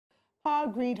power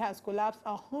grid has collapsed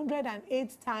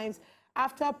 108 times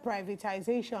after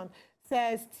privatization,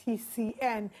 says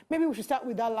TCN. Maybe we should start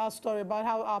with that last story about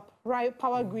how our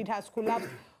power grid has collapsed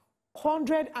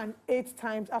 108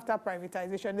 times after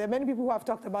privatization. There are many people who have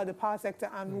talked about the power sector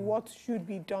and what should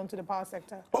be done to the power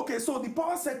sector. Okay, so the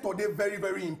power sector, they're very,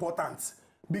 very important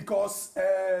because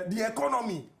the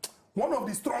economy, one of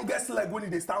the strongest legs when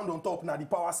they stand on top now, the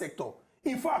power sector.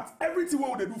 In fact, everything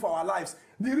what they do for our lives,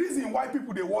 the reason why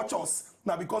people they watch us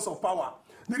now because of power.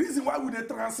 The reason why we they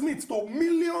transmit to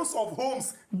millions of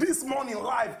homes this morning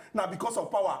live now because of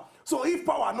power. So if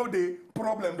power no dey,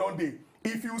 problem don't dey.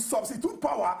 If you substitute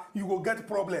power, you will get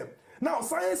problem. Now,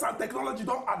 science and technology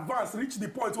don't advance, reach the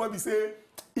point where we say,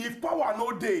 if power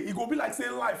no day, it will be like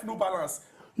saying life no balance.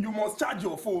 You must charge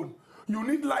your phone. You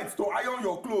need lights to iron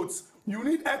your clothes. You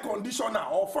need air conditioner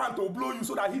or fan to blow you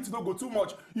so that heat don't go too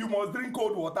much. You must drink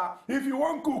cold water. If you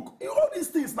want cook, all these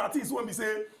things, now things when we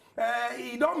say,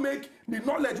 it don't make the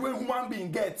knowledge when human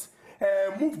being get,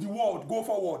 move the world, go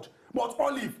forward. But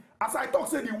Olive, as I talk,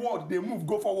 say the world, they move,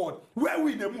 go forward. Where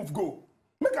will they move, go?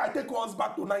 Make I take us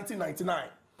back to 1999.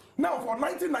 Now, for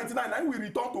 1999, we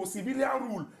return to civilian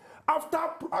rule. After,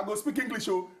 I go speak English,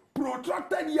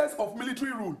 protracted years of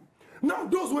military rule. Now,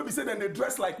 those will be saying they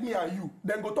dress like me and you.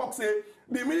 Then go talk, say,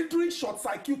 the military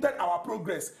short-circuited our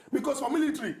progress. Because for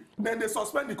military, then they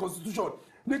suspend the constitution.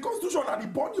 The constitution are the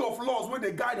body of laws where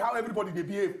they guide how everybody they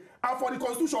behave. And for the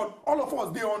constitution, all of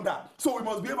us, they under. So we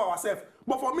must behave ourselves.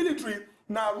 But for military,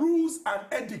 now rules and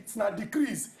edicts, now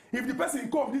decrees. If the person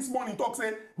come this morning talk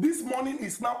say this morning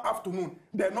is now afternoon,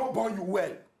 they not born you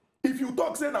well. If you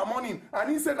talk say na morning and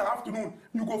he say na afternoon,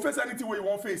 you go face anything where you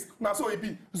want face. Now so it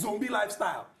be zombie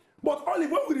lifestyle. But only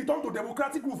when we return to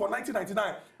democratic rule for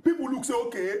 1999, people look say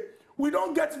okay, we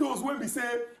don't get those when we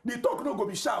say the talk no go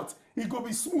be shout, it go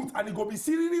be smooth and it go be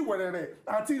seriously wherever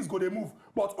and things go they move.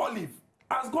 But Olive,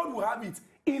 as God will have it,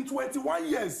 in 21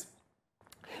 years,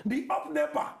 the up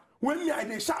NEPA, when me I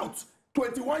they shout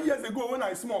 21 years ago when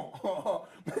I small,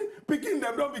 picking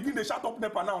them don't begin they shout up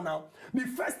NEPA now. The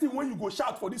first thing when you go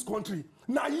shout for this country,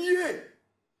 now yeah,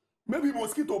 maybe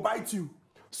mosquito bite you,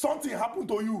 something happen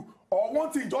to you, or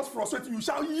one thing just frustrate you,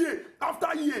 shout yeah.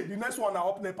 After yeah, the next one now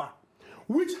up NEPA.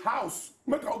 Which house?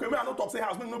 Okay, may I not talk say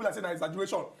house, maybe I say that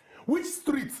exaggeration. Which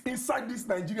street inside this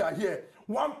Nigeria here,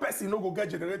 one person no go get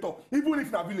generator, even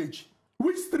if na village?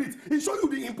 Which street? It show you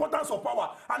the importance of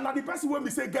power. And now the person when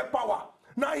we say get power.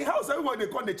 Now in house, everybody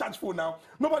they call the charge phone now.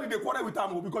 Nobody they quarrel with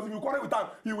them because if you quarrel with them,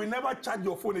 you will never charge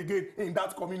your phone again in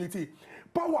that community.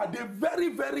 Power, they're very,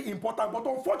 very important. But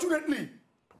unfortunately,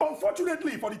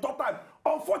 for the top time,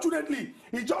 unfortunately,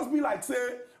 it just be like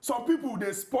say some people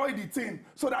they spoil the thing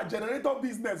so that generator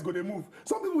business go they move.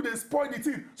 Some people they spoil the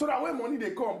thing so that when money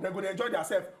they come, they're going to enjoy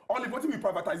themselves. Only what will be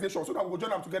privatization so that we will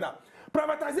join them together.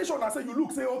 Privatization, I say you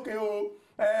look say okay,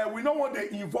 we don't want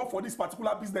to involve for this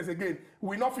particular business again.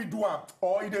 We not fit do them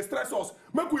or if they stress us.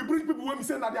 Make we bring people when we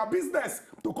say that their business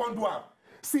to come do them.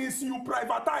 Since you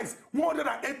privatize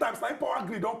 108 times, like power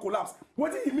grid don't collapse.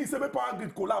 What do you mean say power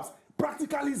grid collapse?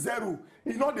 Practically zero.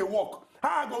 It not they work.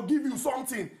 How I go give you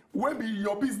something when be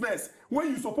your business, when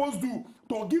you supposed to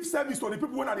give service to the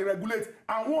people when they regulate,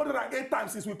 and 108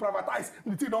 times since we privatize,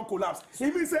 the thing don't collapse.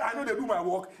 It means say I know they do my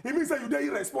work. It means say you they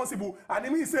irresponsible, and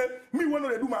it means say me when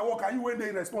they do my work and you when they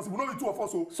irresponsible. No, the two of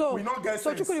us so we not get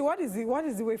sense. So Chukudi, what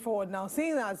is the way forward now?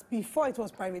 Seeing as before it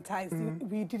was privatized,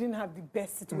 we didn't have the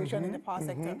best situation in the power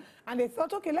sector, and they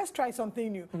thought, okay, let's try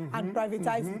something new and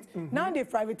privatize it. Now they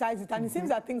privatize it, and it seems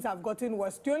that things have gotten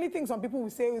worse. The only thing some people will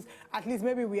say is at least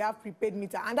maybe we have prepaid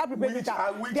meter, and that prepaid meter,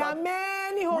 there are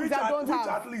many homes that don't have.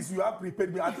 At least you have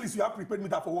prepaid meter. At least you have prepaid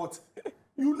meter for what?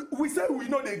 We say we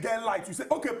know they get light. You say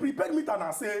okay, prepaid meter now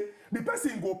say the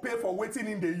person go pay for waiting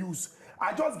in they use.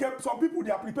 I just get some people they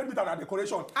are prepaid meter and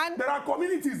decoration. And there are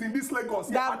communities in this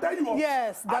Lagos. I tell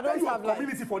you of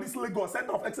community for this Lagos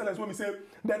Center of Excellence when we say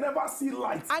they never see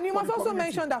light. And you must also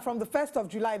mention that from the 1st of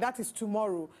July, that is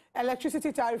tomorrow,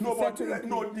 electricity tariff is set to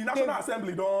the National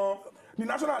Assembly don't. The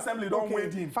National Assembly don't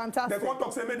wait in. Fantastic. The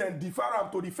contract say then defer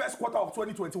them to the first quarter of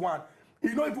 2021.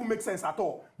 It don't even make sense at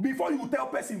all. Before you tell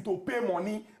person to pay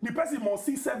money, the person must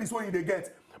see service when they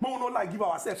get. But we not like give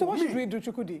ourselves. So what should we do,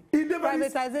 Chukudi?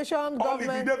 Privatization,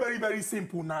 government. It's very, very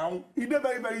simple now. It's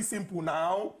very, very simple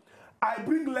now. I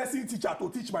bring lesson teacher to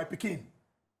teach my pikin.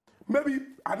 Maybe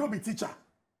I don't be teacher.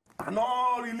 I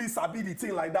not really sabi the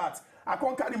thing like that. I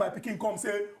can't carry my pikin come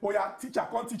say, oh yeah, teacher,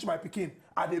 can't teach my pikin.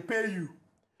 And they pay you.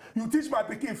 You teach my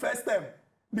pikin first term.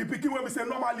 The pikin when we say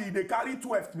normally they carry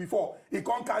 12 before, he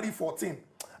can't carry 14.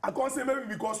 I can't say maybe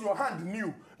because your hand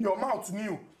new, your mouth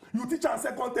new. You teach on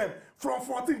second term, from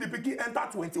 14 the pikin enter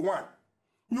 21.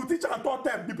 You teach and taught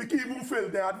them, the pikin even fail.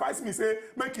 They advise me, say,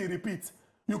 make it repeat.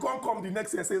 You can't come the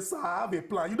next year and say, sir, I have a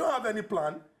plan. You don't have any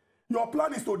plan. Your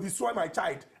plan is to destroy my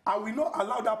child. I will not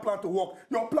allow that plan to work.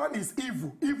 Your plan is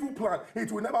evil. Evil plan.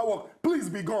 It will never work. Please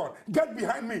be gone. Get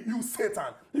behind me, you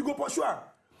Satan. You go pursue her.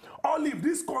 Olive,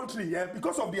 this country,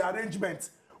 because of the arrangement,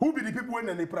 who be the people when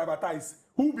they privatize?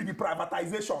 Who be the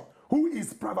privatization? Who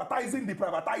is privatizing the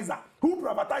privatizer? Who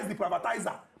privatized the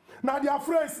privatizer? Now their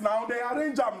friends now, they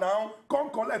arrange them now. Come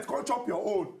collect, come chop your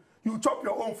own. You chop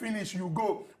your own finish, you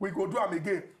go. We go do them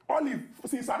again. Only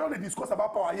since I don't discuss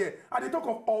about power here, and they talk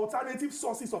of alternative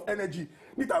sources of energy.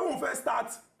 The time we first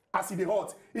start as it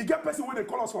hot, you get person when they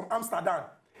call us from Amsterdam.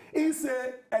 He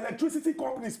say electricity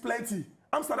companies plenty.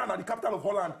 Amsterdam are the capital of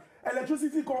Holland.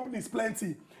 Electricity companies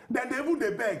plenty. Then they even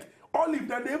they beg. Olive,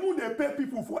 then they even they pay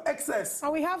people for excess.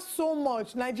 And we have so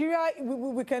much. Nigeria,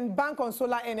 we can bank on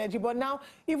solar energy, but now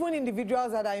even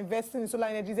individuals that are investing in solar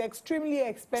energy is extremely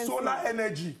expensive. Solar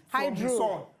energy from hydro. the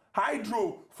sun,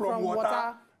 hydro from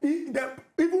water.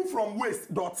 Even from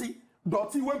waste, dirty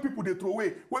when people they throw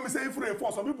away. When we say if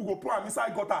rainfall, some people go pour them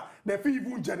inside gutter. They feel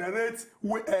even generate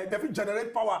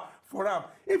power for them.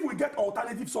 If we get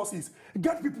alternative sources,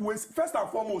 get people waste. First and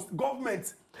foremost,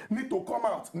 government need to come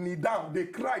out, kneel down, they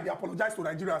cry, they apologize to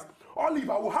Nigerians. Olive,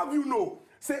 I will have you know,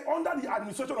 say under the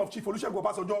administration of Chief Olusegun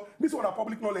Obasanjo, this one are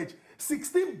public knowledge,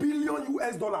 $16 billion.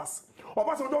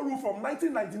 Obasanjo ruled from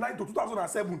 1999 to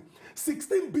 2007.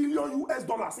 $16 billion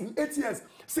in 8 years.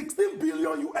 $16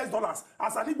 billion.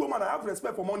 As an Igbo man, I have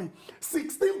respect for money.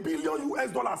 $16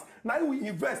 billion. Now we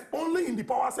invest only in the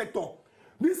power sector.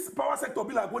 This power sector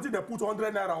be like what if they put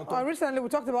 100 naira on top. Recently, we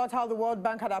talked about how the World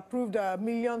Bank had approved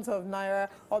millions of naira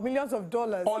or millions of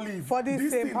dollars for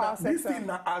this same power sector. This thing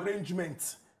na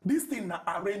arrangement. This thing na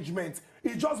arrangement.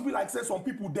 It just be like say some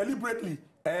people deliberately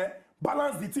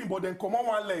balance the team, but then come on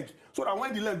one leg. So that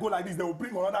when the leg go like this, they will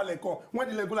bring another leg up. When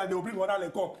the leg go like they will bring another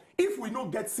leg up. If we don't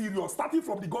get serious, starting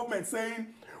from the government saying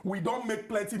we don't make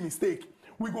plenty mistake,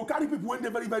 we go carry people when they're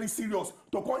very, very serious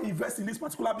to come invest in this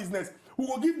particular business. We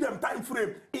will give them time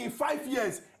frame. In 5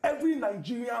 years, every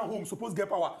Nigerian home supposed to get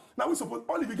power. Now we suppose,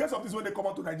 only if you get something when they come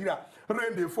out to Nigeria,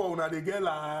 rain they fall, now they get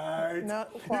light.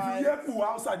 If you hear people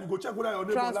outside, you go check whether your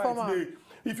neighbor light today.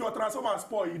 If your transformer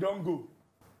spoil, you don't go.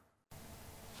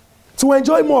 To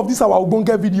enjoy more of these our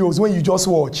Ogbonge videos when you just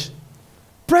watch,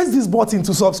 press this button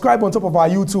to subscribe on top of our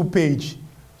YouTube page.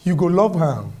 You go love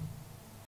am.